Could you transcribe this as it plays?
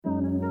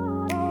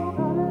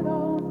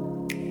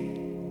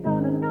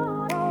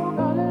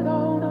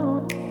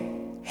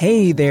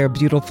Hey there,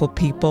 beautiful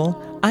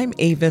people. I'm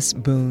Avis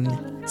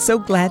Boone. So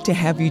glad to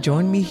have you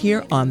join me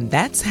here on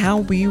That's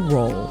How We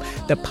Roll,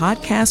 the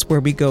podcast where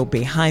we go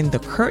behind the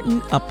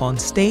curtain, up on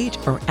stage,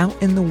 or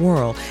out in the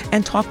world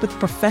and talk with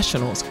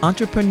professionals,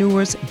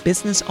 entrepreneurs,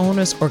 business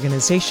owners,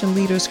 organization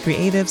leaders,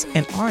 creatives,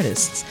 and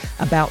artists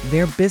about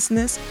their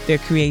business, their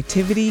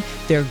creativity,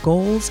 their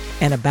goals,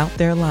 and about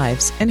their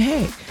lives. And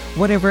hey,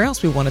 whatever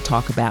else we want to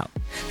talk about.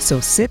 So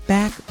sit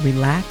back,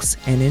 relax,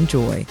 and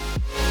enjoy.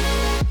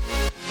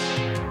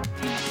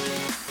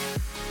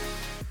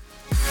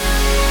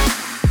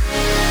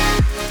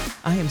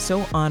 I am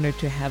so honored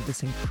to have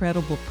this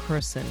incredible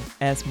person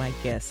as my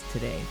guest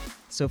today,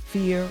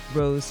 Sophia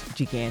Rose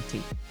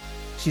Gigante.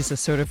 She's a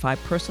certified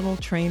personal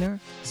trainer,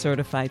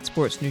 certified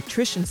sports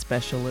nutrition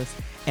specialist,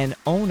 and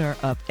owner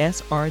of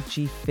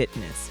SRG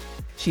Fitness.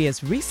 She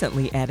has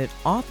recently added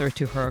author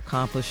to her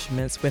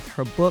accomplishments with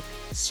her book,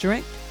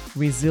 Strength,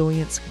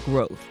 Resilience,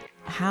 Growth: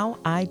 How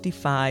I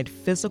Defied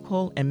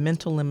Physical and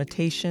Mental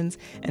Limitations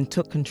and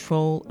Took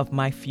Control of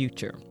My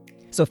Future.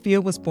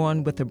 Sophia was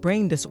born with a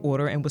brain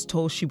disorder and was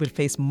told she would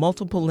face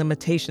multiple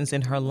limitations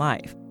in her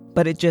life.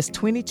 But at just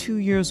 22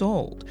 years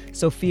old,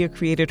 Sophia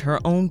created her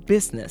own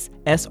business,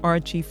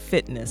 SRG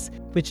Fitness,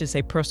 which is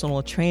a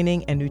personal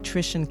training and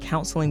nutrition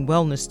counseling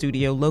wellness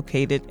studio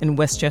located in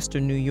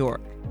Westchester, New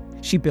York.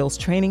 She builds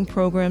training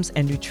programs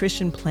and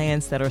nutrition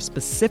plans that are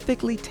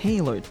specifically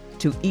tailored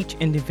to each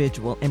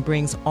individual and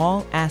brings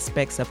all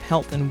aspects of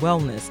health and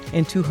wellness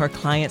into her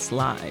clients'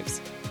 lives.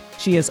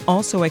 She has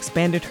also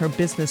expanded her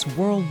business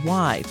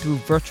worldwide through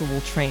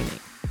virtual training.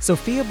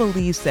 Sophia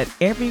believes that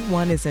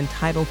everyone is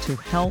entitled to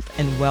health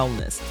and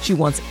wellness. She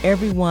wants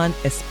everyone,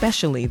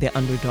 especially the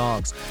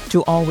underdogs,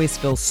 to always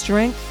feel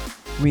strength,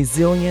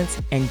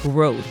 resilience, and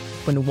growth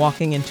when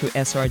walking into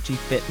SRG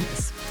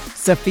Fitness.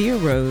 Sophia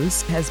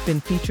Rose has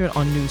been featured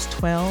on News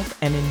 12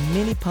 and in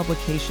many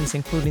publications,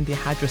 including the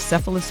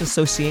Hydrocephalus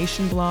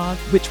Association blog,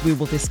 which we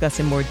will discuss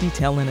in more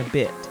detail in a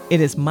bit.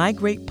 It is my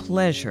great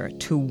pleasure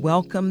to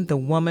welcome the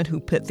woman who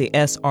put the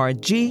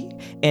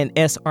SRG in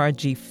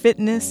SRG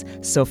Fitness,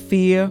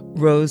 Sophia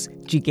Rose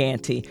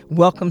Gigante.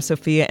 Welcome,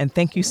 Sophia, and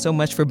thank you so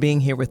much for being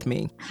here with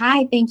me.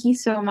 Hi, thank you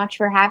so much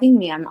for having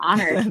me. I'm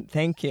honored.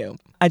 Thank you.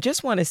 I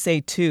just want to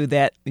say, too,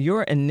 that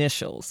your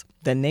initials,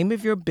 the name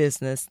of your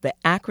business, the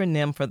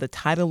acronym for the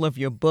title of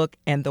your book,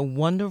 and the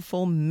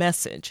wonderful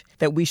message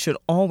that we should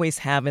always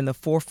have in the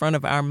forefront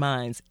of our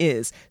minds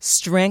is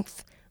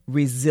strength,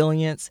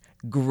 resilience,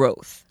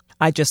 growth.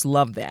 I just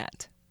love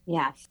that.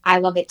 Yes, I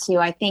love it too.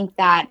 I think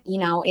that,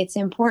 it's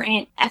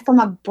important from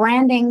a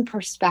branding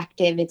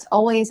perspective. It's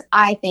always,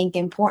 I think,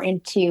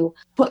 important to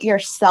put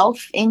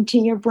yourself into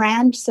your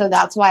brand. So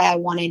that's why I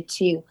wanted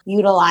to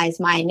utilize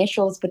my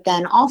initials. But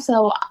then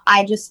also,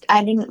 I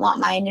didn't want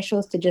my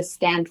initials to just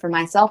stand for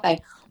myself. I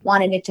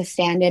wanted it to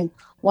stand in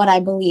what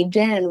I believed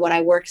in and what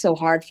I worked so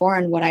hard for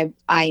and what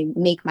I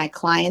make my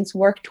clients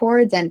work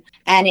towards. And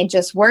it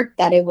just worked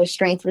that it was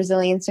strength,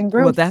 resilience, and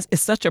growth. Well,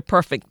 it's such a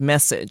perfect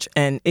message,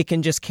 and it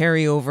can just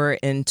carry over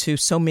into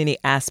so many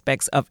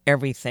aspects of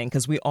everything,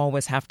 because we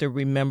always have to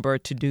remember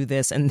to do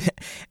this.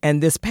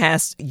 And this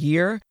past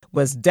year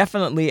was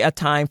definitely a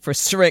time for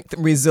strength,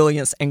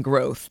 resilience, and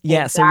growth.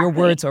 Yeah, exactly. So your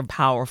words are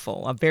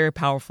powerful, a very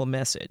powerful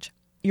message.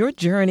 Your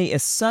journey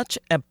is such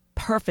a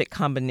perfect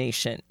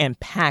combination and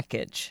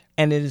package.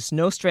 And it is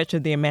no stretch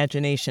of the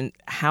imagination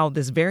how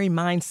this very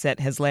mindset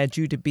has led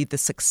you to be the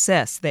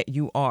success that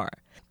you are.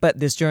 But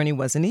this journey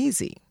wasn't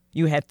easy.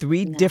 You had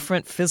three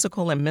different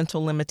physical and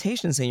mental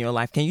limitations in your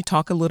life. Can you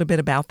talk a little bit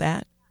about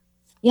that?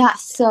 Yeah.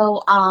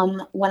 So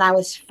when I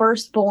was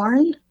first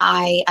born,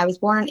 I was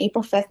born on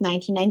April 5th,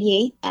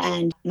 1998.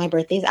 And my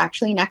birthday is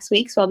actually next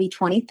week. So I'll be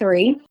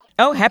 23.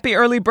 Oh, happy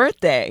early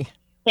birthday.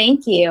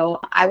 Thank you.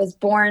 I was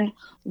born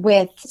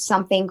with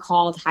something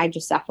called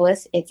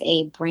hydrocephalus. It's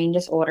a brain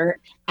disorder.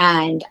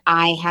 And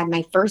I had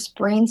my first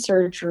brain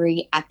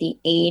surgery at the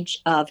age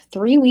of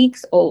 3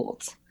 weeks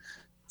old.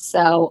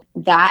 So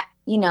that,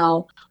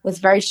 was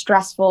very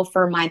stressful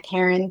for my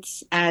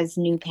parents as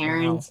new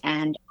parents. Wow.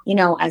 And,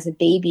 as a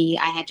baby,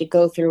 I had to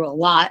go through a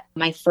lot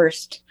my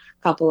first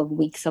couple of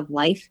weeks of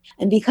life.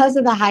 And because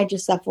of the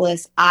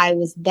hydrocephalus, I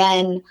was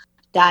then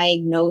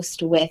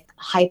diagnosed with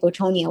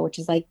hypotonia, which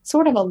is like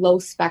sort of a low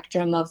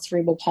spectrum of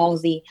cerebral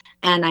palsy.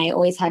 And I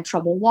always had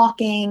trouble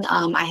walking.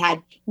 I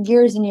had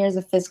years and years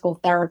of physical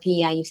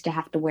therapy. I used to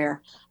have to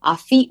wear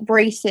feet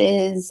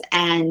braces.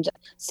 And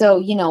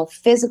so,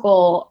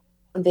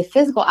 the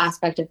physical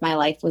aspect of my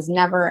life was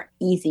never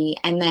easy.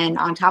 And then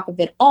on top of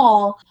it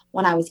all,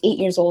 when I was 8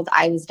 years old,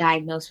 I was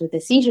diagnosed with a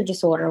seizure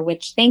disorder,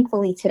 which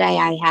thankfully today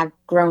I have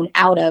grown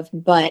out of.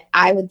 But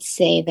I would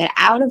say that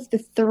out of the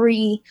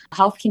three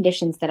health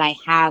conditions that I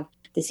have,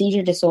 the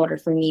seizure disorder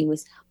for me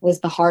was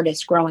the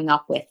hardest growing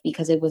up with,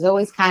 because it was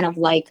always kind of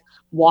like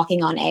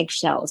walking on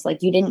eggshells.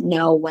 Like you didn't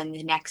know when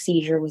the next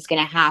seizure was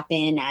going to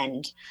happen.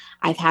 And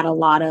I've had a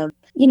lot of,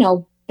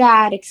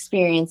 bad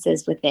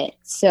experiences with it.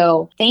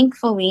 So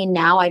thankfully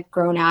now I've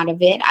grown out of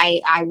it.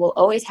 I will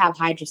always have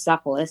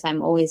hydrocephalus.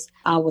 I'm always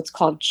what's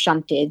called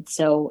shunted.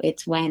 So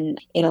it's when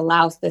it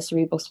allows the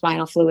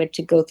cerebrospinal fluid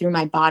to go through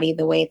my body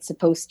the way it's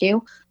supposed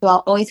to. So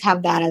I'll always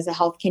have that as a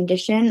health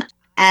condition.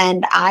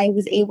 And I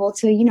was able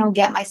to,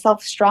 get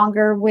myself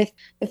stronger with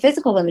the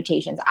physical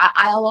limitations.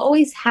 I'll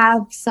always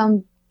have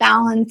some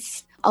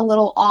balance a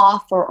little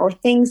off or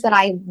things that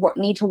I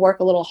need to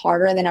work a little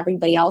harder than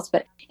everybody else,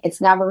 but it's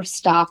never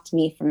stopped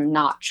me from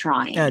not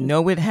trying.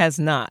 No, it has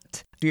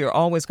not. You're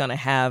always going to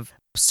have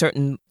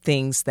certain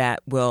things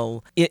that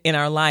will, in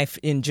our life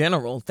in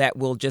general, that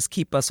will just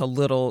keep us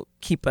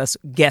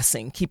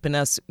guessing, keeping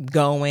us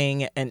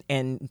going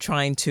and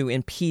trying to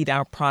impede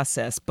our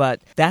process.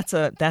 But that's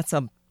a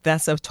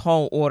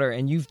tall order,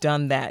 and you've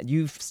done that.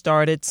 You've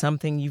started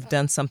something, you've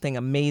done something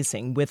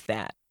amazing with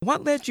that.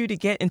 What led you to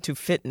get into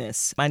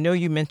fitness? I know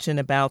you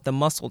mentioned about the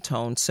muscle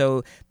tone,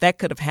 so that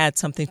could have had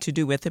something to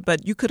do with it,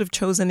 but you could have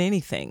chosen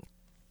anything.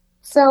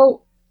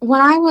 So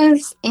when I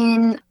was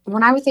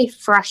a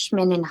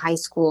freshman in high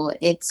school,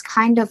 it's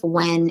kind of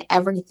when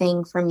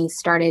everything for me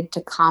started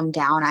to calm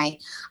down.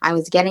 I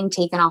was getting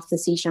taken off the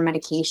seizure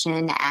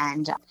medication,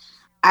 and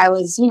I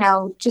was,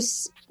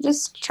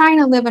 just trying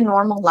to live a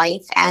normal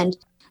life. And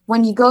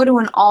when you go to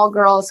an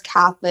all-girls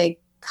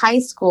Catholic high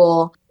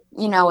school,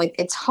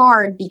 it's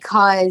hard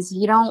because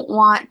you don't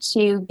want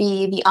to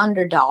be the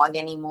underdog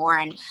anymore.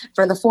 And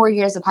for the 4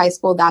 years of high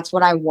school, that's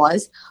what I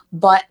was.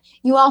 But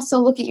you also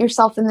look at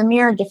yourself in the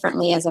mirror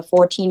differently as a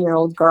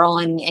 14-year-old girl,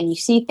 and you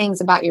see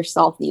things about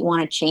yourself that you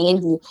want to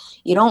change.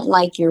 You don't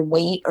like your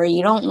weight, or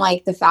you don't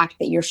like the fact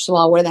that you're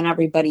slower than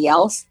everybody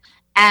else.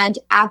 And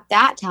at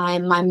that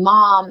time, my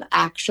mom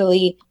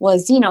actually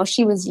was,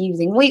 she was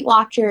using Weight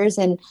Watchers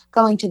and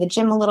going to the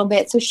gym a little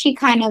bit. So she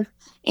kind of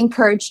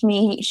encouraged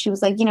me. She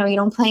was like, you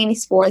don't play any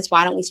sports.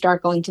 Why don't we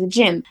start going to the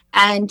gym?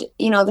 And,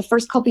 the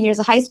first couple of years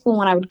of high school,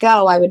 when I would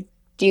go, I would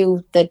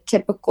do the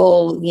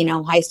typical,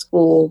 high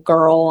school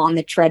girl on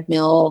the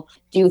treadmill,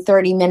 do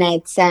 30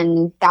 minutes.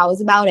 And that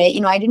was about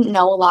it. I didn't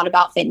know a lot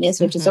about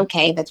fitness, which is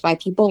okay. That's why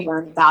people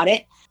learn about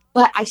it.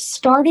 But I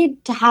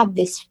started to have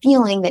this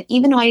feeling that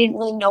even though I didn't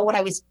really know what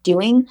I was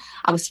doing,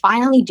 I was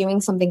finally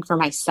doing something for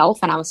myself,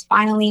 and I was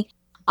finally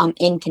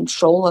in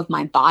control of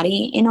my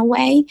body in a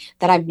way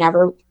that I've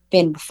never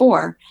been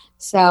before.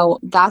 So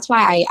that's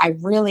why I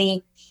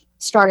really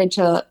started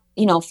to,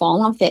 fall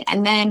in love with it.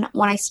 And then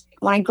when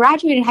I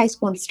graduated high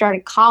school and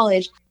started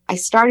college, I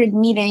started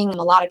meeting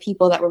a lot of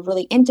people that were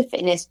really into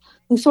fitness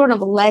who sort of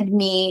led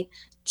me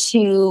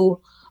to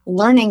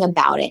learning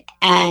about it.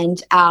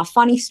 And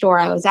funny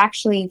story, I was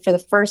actually, for the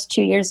first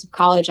 2 years of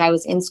college, I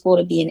was in school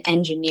to be an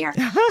engineer,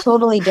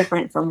 totally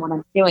different from what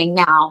I'm doing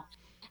now.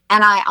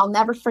 And I'll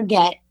never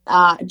forget,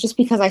 just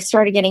because I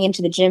started getting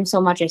into the gym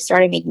so much, I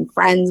started making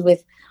friends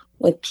with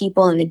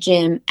people in the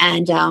gym.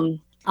 And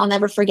I'll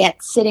never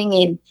forget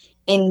sitting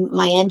in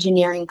my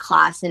engineering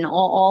class, and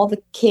all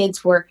the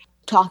kids were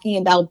talking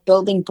about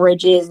building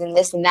bridges and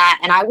this and that.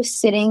 And I was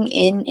sitting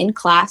in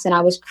class, and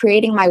I was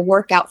creating my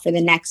workout for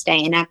the next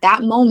day. And at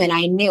that moment,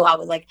 I knew, I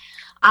was like,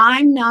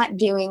 I'm not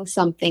doing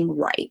something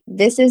right.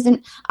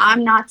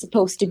 I'm not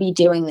supposed to be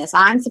doing this.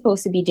 I'm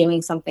supposed to be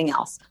doing something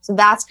else. So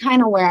that's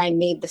kind of where I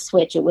made the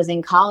switch. It was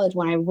in college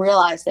when I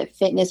realized that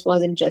fitness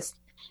wasn't just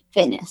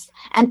fitness.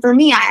 And for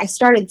me, I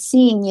started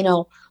seeing,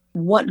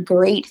 what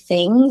great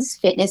things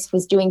fitness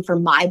was doing for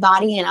my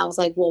body. And I was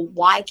like, well,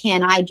 why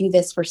can't I do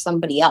this for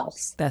somebody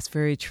else? That's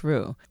very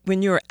true.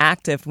 When you're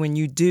active, when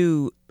you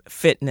do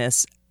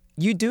fitness,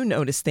 you do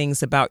notice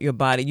things about your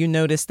body. You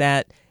notice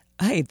that,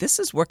 hey, this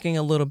is working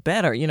a little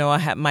better. I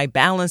have my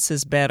balance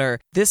is better.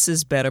 This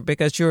is better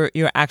because you're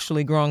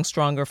actually growing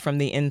stronger from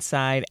the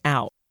inside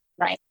out.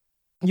 Right.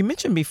 You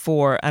mentioned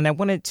before, and I'm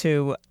just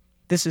going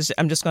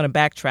to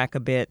backtrack a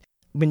bit.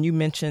 When you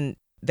mentioned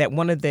that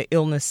one of the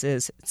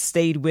illnesses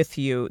stayed with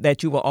you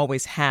that you will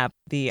always have,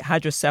 the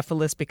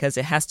hydrocephalus, because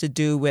it has to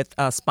do with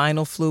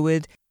spinal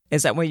fluid.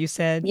 Is that what you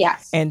said?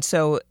 Yes. And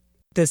so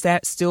does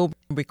that still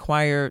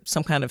require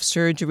some kind of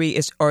surgery,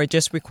 or it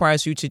just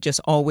requires you to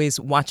just always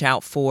watch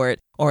out for it,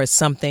 or is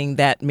something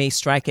that may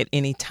strike at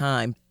any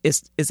time?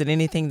 Is it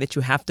anything that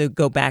you have to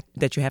go back,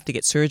 that you have to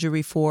get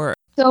surgery for?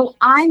 So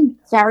I'm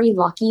very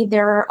lucky.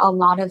 There are a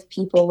lot of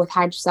people with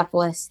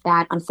hydrocephalus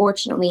that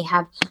unfortunately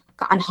have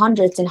gotten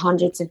hundreds and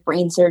hundreds of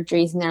brain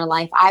surgeries in their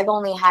life. I've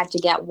only had to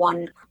get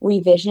one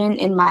revision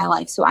in my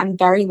life, so I'm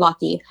very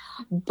lucky.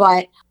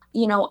 But,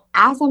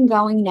 as I'm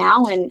going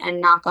now,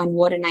 and knock on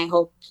wood, and I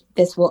hope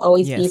this will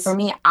always be for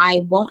me,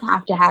 I won't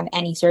have to have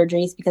any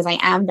surgeries because I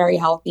am very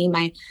healthy.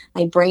 My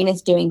brain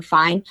is doing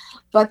fine.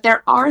 But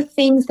there are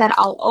things that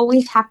I'll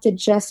always have to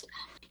just,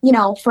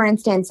 for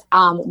instance,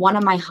 one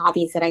of my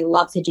hobbies that I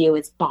love to do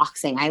is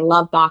boxing. I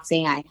love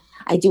boxing.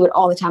 I do it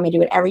all the time. I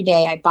do it every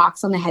day. I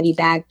box on the heavy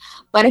bag.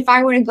 But if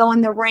I were to go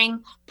in the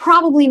ring,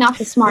 probably not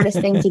the smartest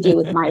thing to do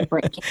with my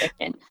brain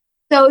condition.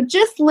 So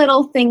just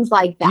little things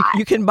like that.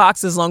 You can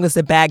box as long as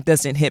the bag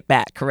doesn't hit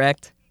back,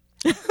 correct?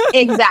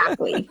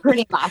 Exactly,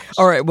 pretty All much.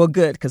 right, well,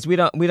 good, because we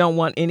don't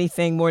want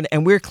anything more,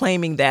 and we're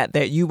claiming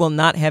that you will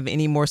not have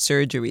any more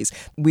surgeries.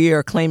 We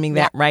are claiming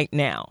Yeah. that right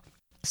now.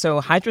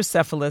 So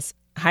hydrocephalus,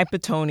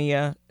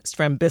 hypotonia,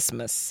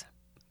 strabismus.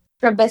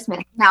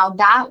 Strabismus. Now,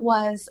 that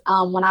was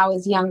when I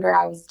was younger,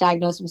 I was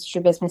diagnosed with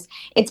strabismus.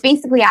 It's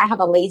basically I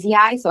have a lazy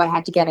eye, so I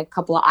had to get a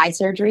couple of eye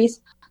surgeries.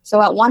 So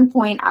at one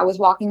point, I was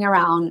walking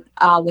around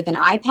with an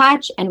eye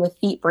patch and with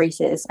feet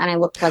braces, and I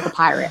looked like a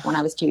pirate when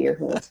I was 2 years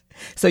old.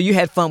 So you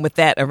had fun with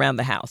that around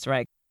the house,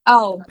 right?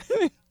 Oh,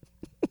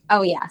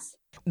 oh yes.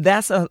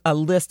 That's a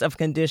list of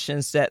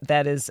conditions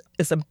that is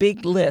a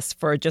big list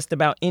for just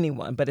about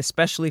anyone, but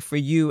especially for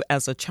you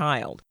as a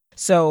child.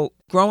 So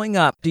growing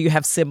up, do you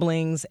have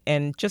siblings?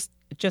 And just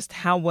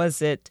how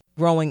was it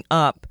growing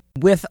up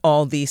with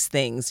all these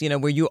things?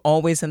 Were you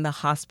always in the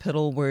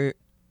hospital?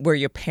 Were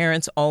your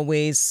parents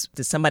always,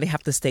 did somebody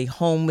have to stay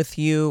home with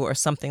you or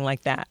something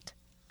like that?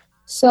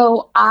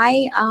 So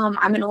I'm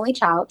an only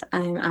child.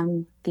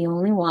 I'm the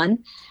only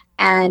one,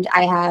 and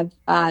I have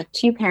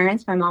two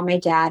parents, my mom, my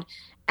dad,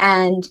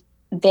 and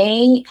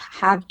they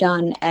have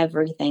done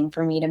everything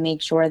for me to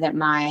make sure that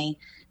my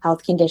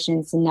health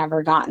conditions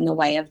never got in the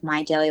way of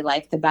my daily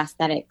life the best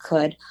that it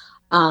could.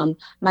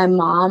 My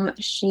mom,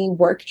 she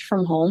worked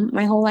from home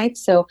my whole life,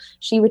 so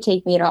she would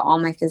take me to all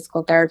my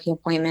physical therapy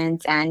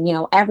appointments, and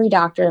every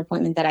doctor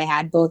appointment that I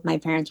had, both my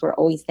parents were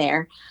always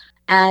there.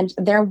 And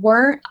there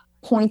were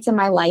points in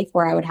my life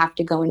where I would have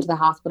to go into the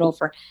hospital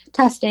for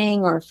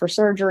testing or for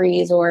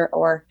surgeries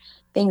or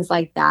things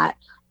like that.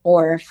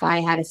 Or if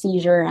I had a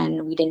seizure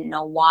and we didn't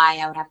know why,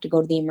 I would have to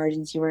go to the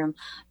emergency room.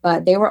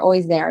 But they were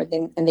always there,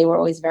 and they were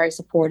always very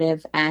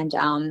supportive. And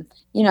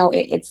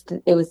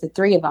it was the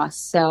three of us,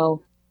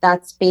 so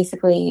that's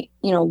basically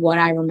what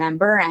I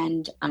remember,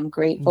 and I'm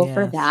grateful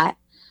for Yes. that.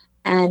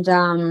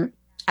 And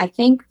I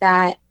think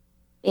that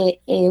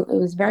it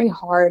was very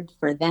hard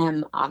for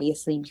them,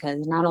 obviously,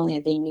 because not only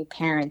are they new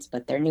parents,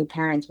 but they're new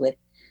parents with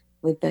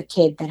the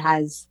kid that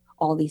has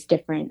all these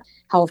different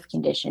health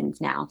conditions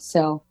now.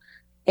 So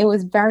it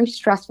was very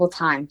stressful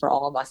time for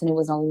all of us, and it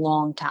was a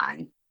long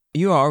time.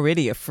 You're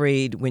already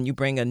afraid when you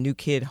bring a new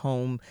kid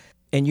home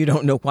and you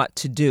don't know what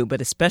to do,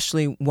 but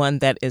especially one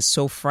that is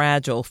so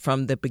fragile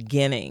from the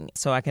beginning.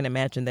 So I can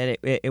imagine that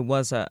it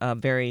was a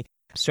very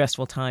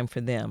stressful time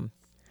for them.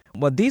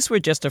 Well, these were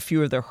just a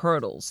few of the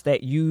hurdles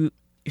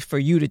for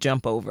you to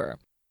jump over.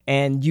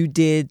 And you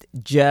did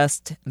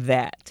just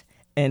that.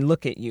 And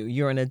look at you.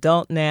 You're an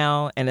adult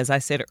now. And as I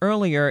said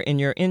earlier in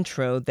your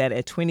intro, that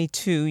at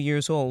 22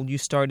 years old, you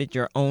started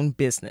your own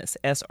business,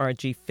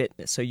 SRG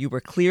Fitness. So you were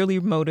clearly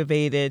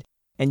motivated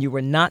and you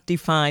were not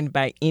defined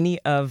by any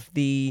of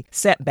the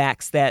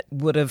setbacks that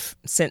would have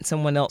sent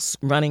someone else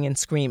running and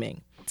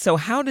screaming. So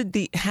how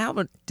did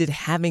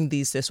having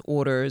these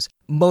disorders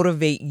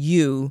motivate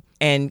you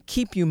and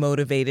keep you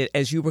motivated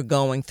as you were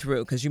going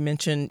through? Because you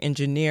mentioned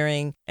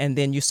engineering and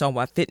then you saw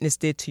what fitness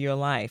did to your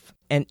life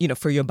and,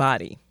 for your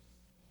body.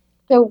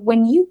 So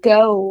when you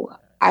go,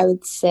 I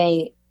would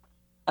say,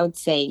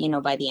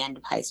 by the end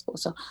of high school.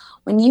 So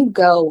when you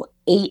go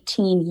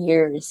 18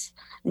 years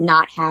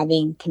not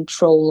having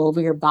control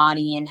over your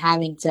body and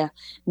having to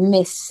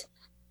miss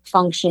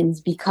functions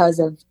because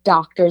of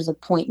doctor's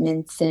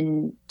appointments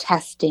and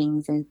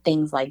testings and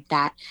things like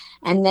that,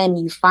 and then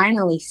you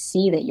finally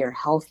see that you're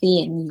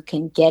healthy and you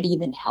can get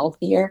even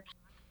healthier,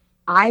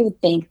 I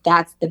would think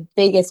that's the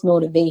biggest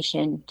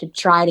motivation to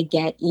try to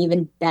get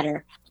even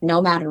better,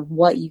 no matter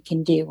what you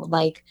can do.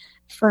 Like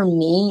for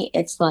me,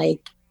 it's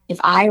like if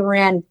I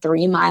ran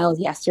 3 miles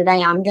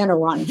yesterday, I'm going to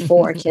run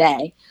four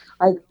today.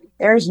 Like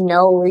there's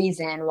no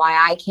reason why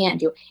I can't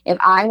do it. If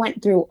I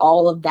went through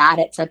all of that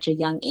at such a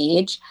young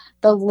age,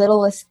 the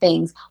littlest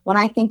things, when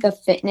I think of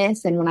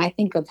fitness and when I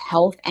think of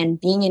health and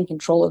being in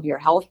control of your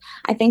health,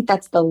 I think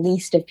that's the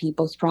least of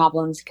people's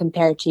problems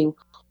compared to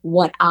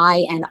what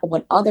I and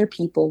what other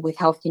people with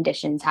health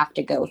conditions have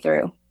to go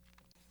through.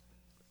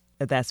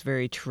 That's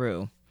very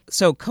true.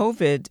 So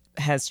COVID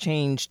has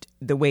changed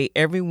the way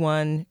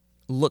everyone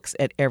looks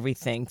at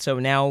everything. So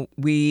now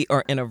we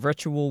are in a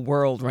virtual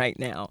world right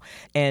now.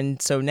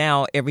 And so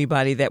now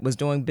everybody that was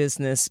doing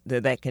business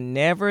that can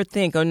never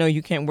think, oh, no,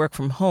 you can't work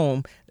from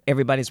home.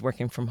 Everybody's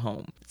working from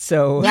home.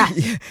 So Yeah.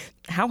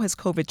 how has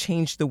COVID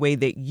changed the way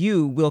that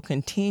you will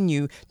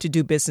continue to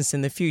do business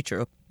in the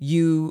future?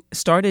 You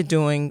started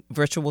doing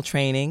virtual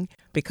training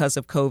because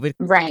of COVID.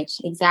 Right,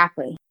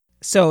 exactly.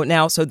 So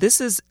this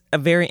is a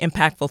very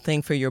impactful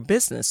thing for your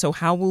business. So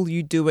how will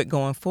you do it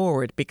going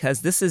forward?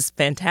 Because this is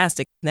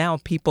fantastic. Now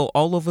people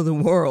all over the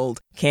world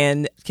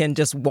can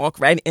just walk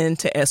right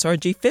into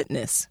SRG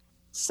Fitness.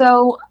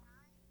 So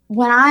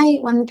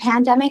when the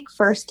pandemic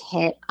first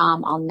hit,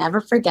 I'll never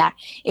forget.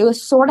 It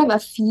was sort of a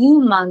few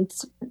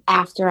months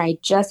after I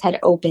just had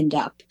opened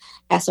up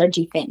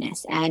SRG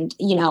Fitness, and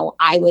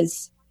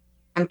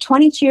I'm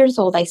 22 years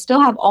old. I still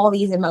have all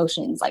these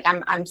emotions. Like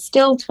I'm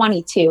still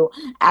 22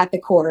 at the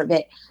core of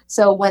it.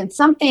 So when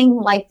something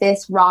like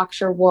this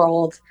rocks your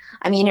world,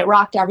 I mean, it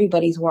rocked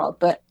everybody's world.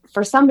 But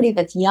for somebody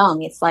that's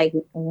young, it's like,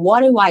 what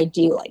do I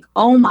do? Like,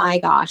 oh my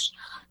gosh.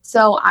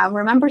 So I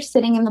remember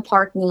sitting in the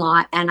parking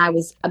lot and I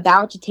was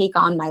about to take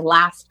on my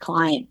last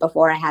client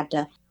before I had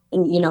to,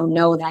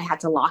 know that I had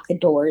to lock the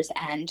doors.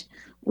 And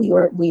we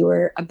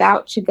were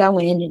about to go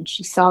in, and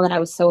she saw that I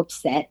was so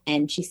upset,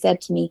 and she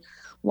said to me,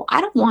 "Well, I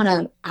don't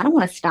want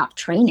to stop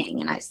training."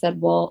 And I said,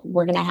 "Well,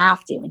 we're going to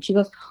have to." And she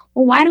goes,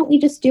 "Well, why don't we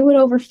just do it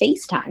over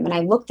FaceTime?" And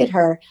I looked at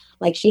her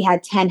like she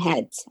had 10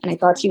 heads, and I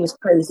thought she was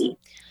crazy.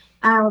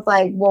 And I was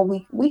like, "Well,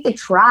 we could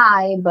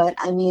try, but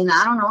I mean,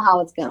 I don't know how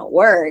it's going to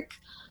work."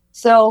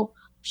 So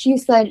she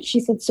said,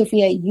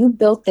 "Sophia, you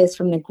built this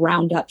from the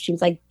ground up." She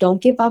was like,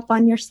 "Don't give up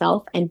on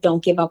yourself and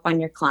don't give up on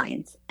your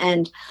clients."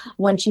 And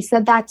when she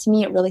said that to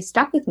me, it really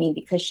stuck with me,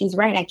 because she's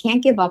right. I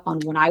can't give up on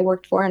what I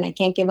worked for, and I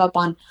can't give up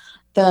on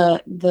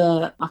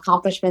the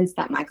accomplishments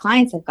that my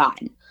clients have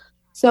gotten.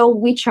 So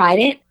we tried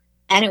it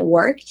and it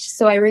worked.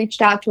 So I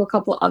reached out to a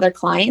couple of other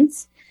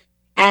clients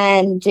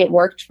and it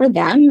worked for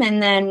them.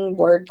 And then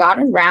word got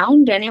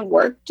around and it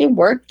worked.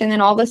 And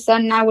then all of a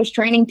sudden I was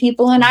training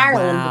people in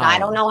Ireland. Wow. And I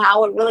don't know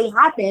how it really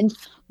happened,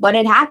 but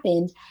it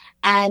happened.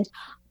 And,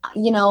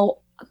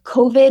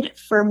 COVID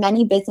for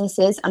many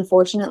businesses,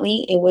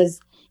 unfortunately, it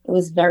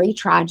was very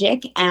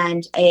tragic,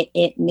 and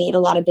it made a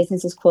lot of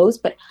businesses close.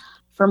 But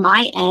for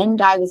my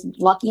end, I was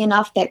lucky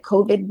enough that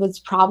COVID was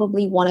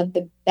probably one of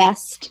the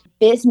best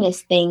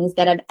business things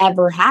that have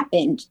ever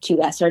happened to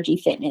SRG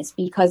Fitness,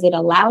 because it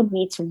allowed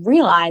me to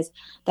realize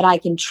that I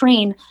can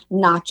train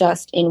not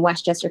just in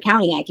Westchester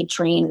County. I could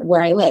train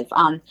where I live.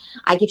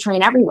 I could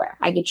train everywhere.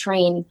 I could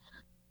train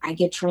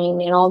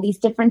in all these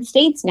different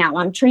states now.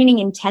 I'm training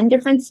in 10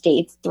 different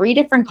states, 3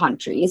 different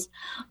countries.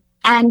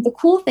 And the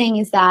cool thing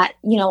is that,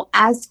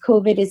 as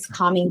COVID is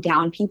calming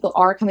down, people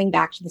are coming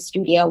back to the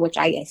studio, which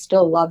I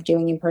still love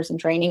doing in-person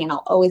training, and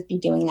I'll always be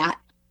doing that.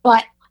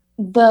 But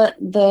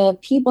the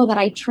people that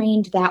I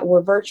trained that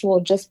were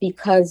virtual just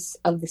because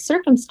of the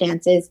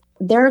circumstances,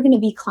 they're going to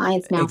be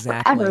clients now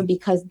forever,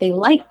 because they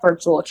like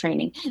virtual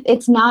training.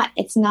 It's not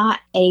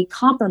a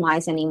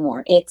compromise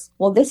anymore. It's,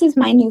 well, this is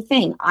my new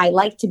thing. I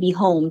like to be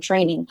home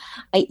training.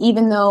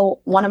 Even though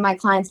one of my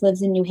clients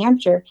lives in New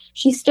Hampshire,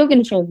 she's still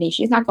going to train with me.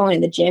 She's not going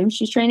to the gym.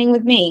 She's training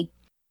with me.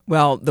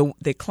 Well,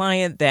 the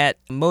client that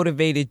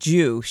motivated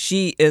you,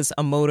 she is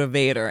a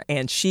motivator,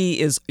 and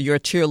she is your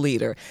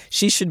cheerleader.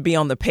 She should be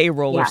on the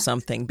payroll or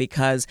something,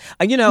 because,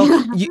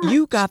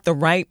 you got the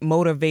right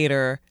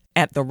motivator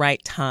at the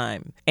right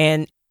time.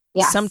 And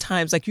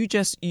sometimes, like, you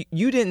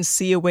didn't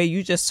see a way.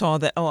 You just saw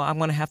that, oh, I'm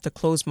going to have to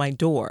close my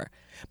door.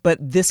 But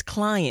this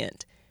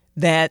client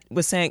that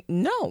was saying,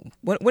 no,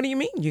 what do you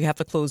mean you have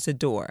to close the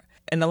door?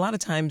 And a lot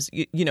of times,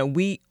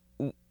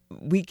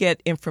 we get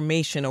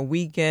information, or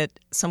we get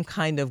some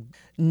kind of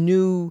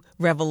new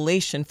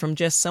revelation from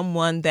just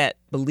someone that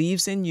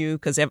believes in you,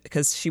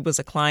 because she was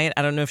a client.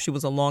 I don't know if she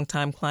was a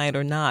longtime client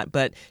or not,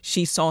 but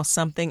she saw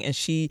something and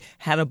she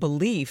had a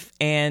belief,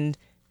 and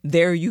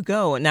there you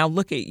go. And now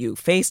look at you,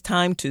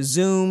 FaceTime to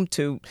Zoom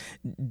to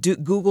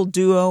Google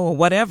Duo or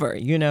whatever.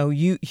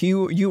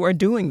 You are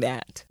doing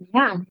that.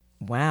 Yeah.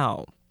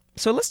 Wow.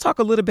 So let's talk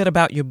a little bit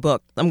about your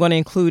book. I'm going to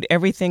include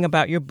everything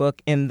about your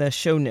book in the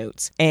show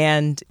notes.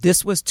 And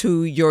this was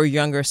to your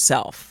younger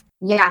self.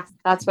 Yeah,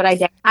 that's what I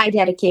did. I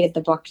dedicated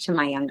the book to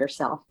my younger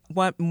self.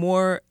 What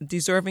more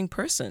deserving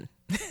person?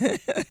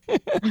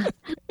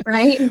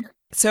 Right?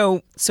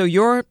 So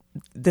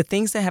the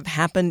things that have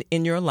happened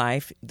in your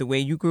life, the way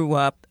you grew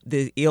up,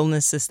 the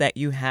illnesses that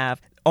you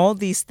have, all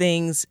these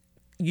things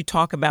you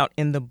talk about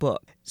in the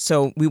book.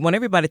 So we want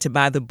everybody to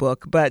buy the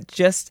book, but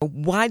just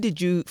why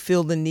did you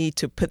feel the need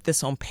to put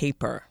this on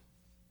paper?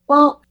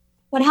 Well,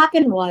 what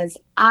happened was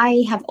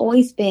I have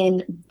always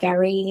been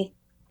very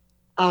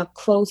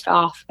closed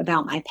off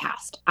about my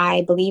past.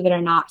 I, believe it or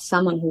not,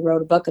 someone who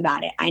wrote a book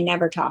about it. I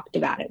never talked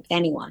about it with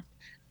anyone,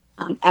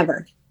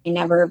 ever. I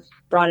never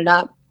brought it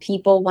up.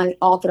 People went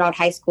all throughout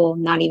high school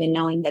not even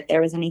knowing that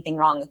there was anything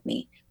wrong with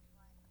me.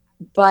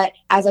 But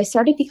as I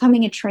started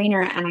becoming a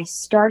trainer and I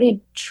started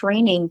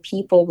training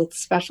people with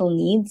special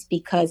needs,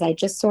 because I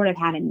just sort of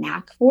had a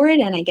knack for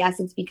it, and I guess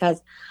it's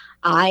because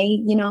I,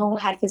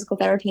 had physical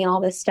therapy and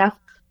all this stuff,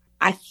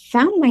 I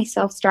found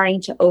myself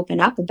starting to open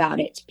up about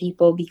it to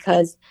people,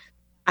 because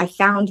I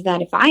found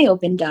that if I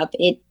opened up,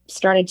 it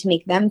started to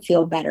make them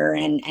feel better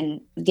and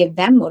give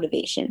them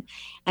motivation.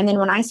 And then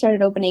when I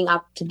started opening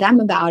up to them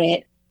about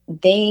it,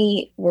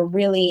 they were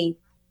really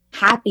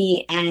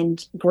happy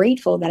and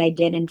grateful that I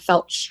did and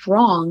felt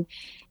strong.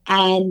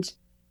 And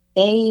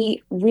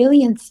they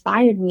really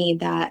inspired me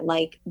that,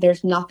 like,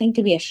 there's nothing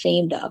to be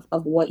ashamed of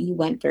what you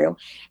went through,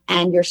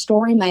 and your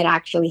story might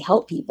actually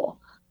help people.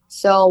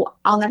 So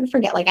I'll never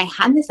forget, like, I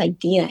had this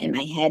idea in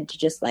my head to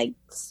just like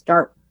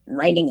start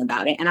writing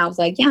about it. And I was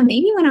like, yeah,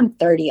 maybe when I'm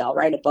 30, I'll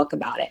write a book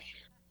about it.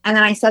 And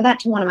then I said that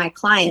to one of my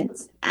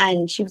clients,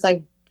 and she was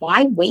like,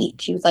 why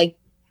wait? She was like,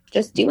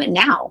 just do it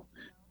now.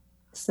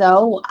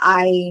 So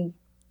I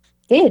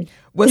did.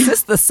 Was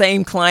this the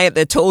same client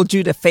that told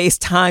you to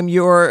FaceTime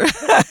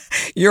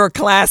your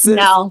classes?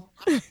 No,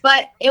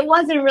 but it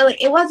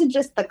wasn't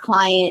just the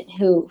client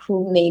who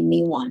made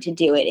me want to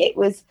do it. It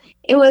was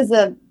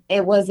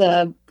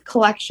a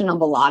collection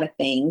of a lot of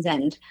things.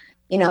 And,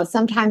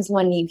 sometimes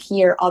when you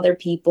hear other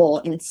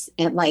people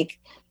and like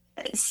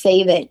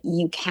say that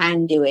you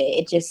can do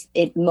it,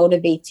 it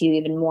motivates you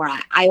even more.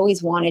 I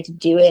always wanted to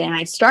do it, and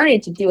I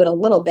started to do it a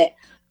little bit.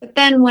 But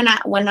then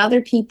when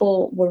other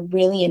people were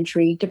really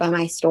intrigued by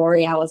my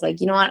story, I was like,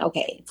 you know what?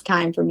 Okay, it's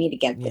time for me to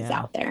get this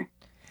out there.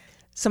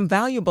 Some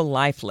valuable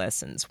life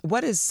lessons.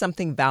 What is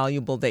something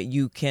valuable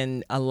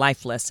that a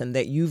life lesson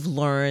that you've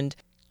learned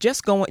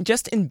just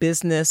in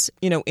business,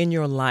 in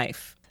your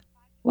life?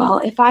 Well,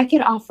 if I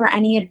could offer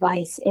any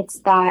advice, it's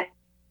that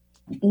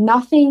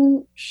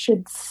nothing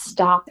should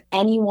stop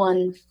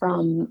anyone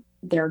from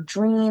their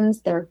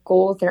dreams, their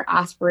goals, their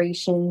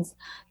aspirations.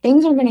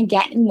 Things are going to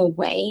get in the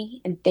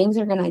way, and things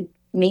are going to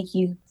make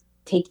you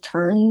take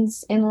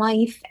turns in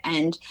life,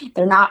 and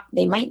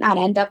they might not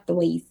end up the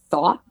way you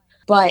thought.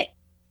 But,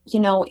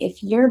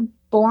 if you're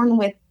born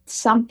with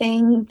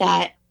something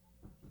that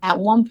at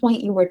one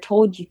point you were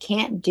told you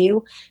can't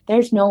do,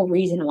 there's no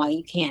reason why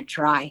you can't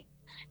try.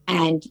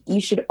 And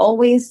you should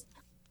always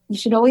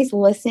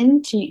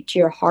listen to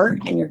your heart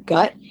and your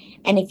gut.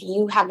 And if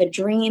you have a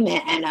dream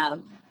and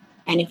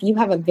if you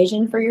have a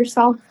vision for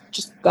yourself,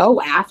 just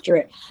go after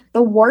it.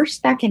 The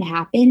worst that can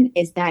happen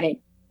is that it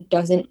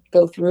doesn't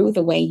go through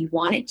the way you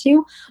want it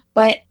to.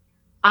 But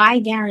I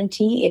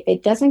guarantee if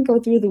it doesn't go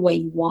through the way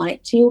you want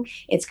it to,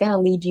 it's going to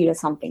lead you to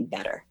something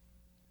better.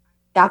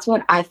 That's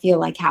what I feel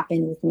like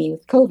happened with me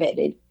with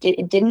COVID.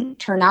 It didn't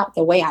turn out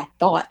the way I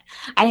thought.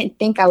 I didn't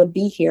think I would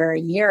be here a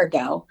year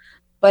ago,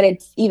 but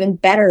it's even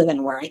better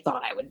than where I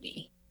thought I would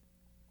be.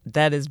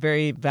 That is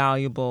very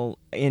valuable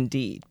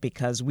indeed,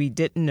 because we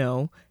didn't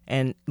know,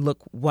 and look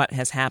what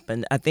has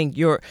happened. I think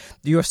your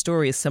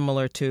story is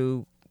similar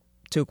to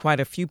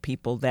quite a few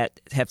people that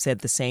have said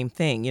the same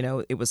thing.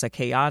 It was a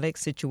chaotic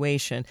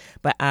situation,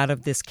 but out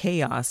of this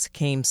chaos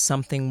came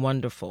something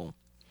wonderful.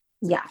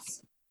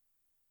 Yes.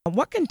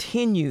 What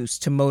continues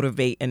to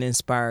motivate and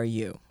inspire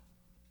you?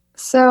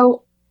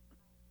 So,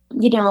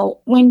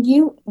 when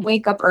you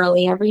wake up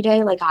early every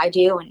day like I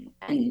do,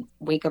 and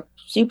wake up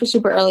super,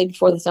 super early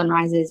before the sun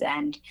rises,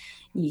 and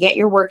you get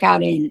your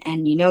workout in,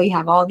 and you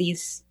have all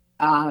these,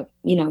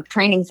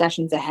 training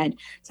sessions ahead,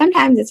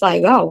 sometimes it's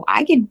like, oh,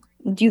 I could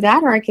do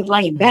that, or I could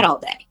lie in bed all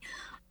day.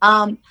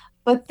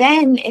 But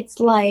then it's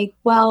like,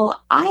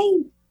 well,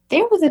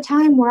 there was a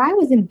time where I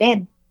was in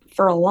bed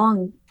for a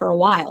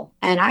while,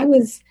 and I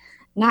was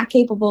not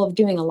capable of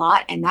doing a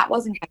lot, and that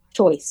wasn't my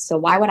choice. So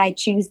why would I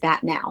choose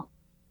that now?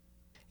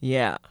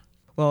 Yeah.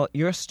 Well,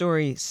 your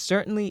story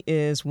certainly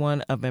is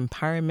one of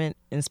empowerment,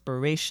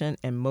 inspiration,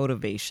 and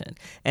motivation.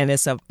 And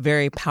it's a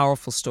very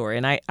powerful story.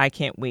 And I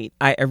can't wait.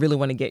 I really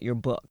want to get your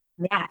book.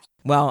 Yeah.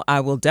 Well, I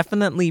will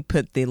definitely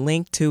put the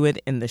link to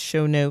it in the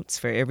show notes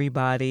for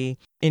everybody.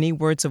 Any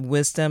words of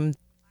wisdom?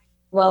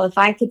 Well, if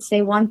I could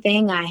say one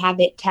thing, I have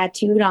it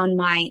tattooed on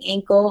my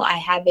ankle. I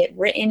have it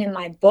written in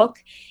my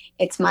book.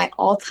 It's my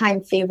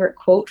all-time favorite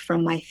quote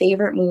from my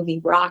favorite movie,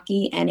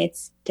 Rocky, and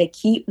it's to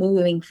keep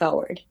moving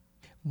forward.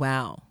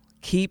 Wow.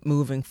 Keep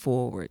moving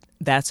forward.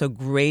 That's a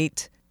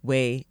great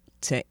way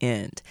to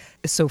end.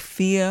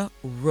 Sophia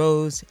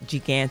Rose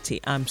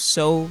Gigante, I'm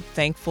so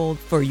thankful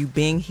for you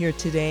being here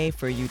today,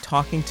 for you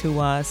talking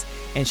to us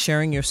and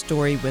sharing your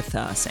story with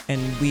us.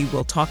 And we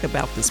will talk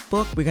about this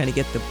book. We're going to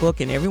get the book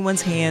in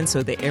everyone's hands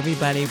so that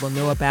everybody will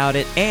know about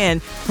it.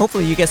 And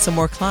hopefully you get some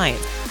more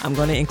clients. I'm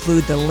going to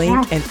include the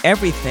link and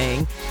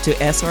everything to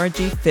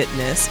SRG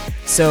Fitness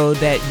so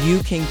that you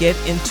can get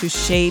into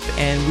shape,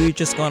 and we're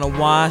just going to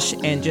wash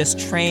and just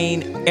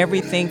train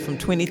everything from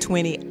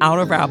 2020 out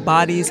of our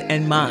bodies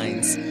and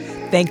minds.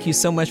 Thank you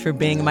so much for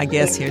being my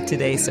guest here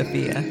today,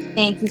 Sophia.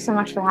 Thank you so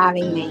much for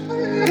having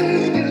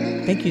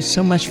me. Thank you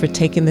so much for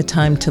taking the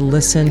time to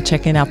listen,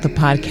 checking out the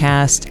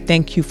podcast.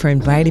 Thank you for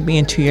inviting me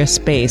into your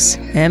space.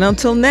 And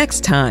until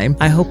next time,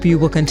 I hope you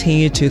will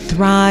continue to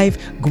thrive,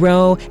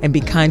 grow, and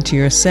be kind to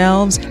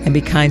yourselves and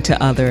be kind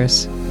to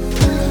others.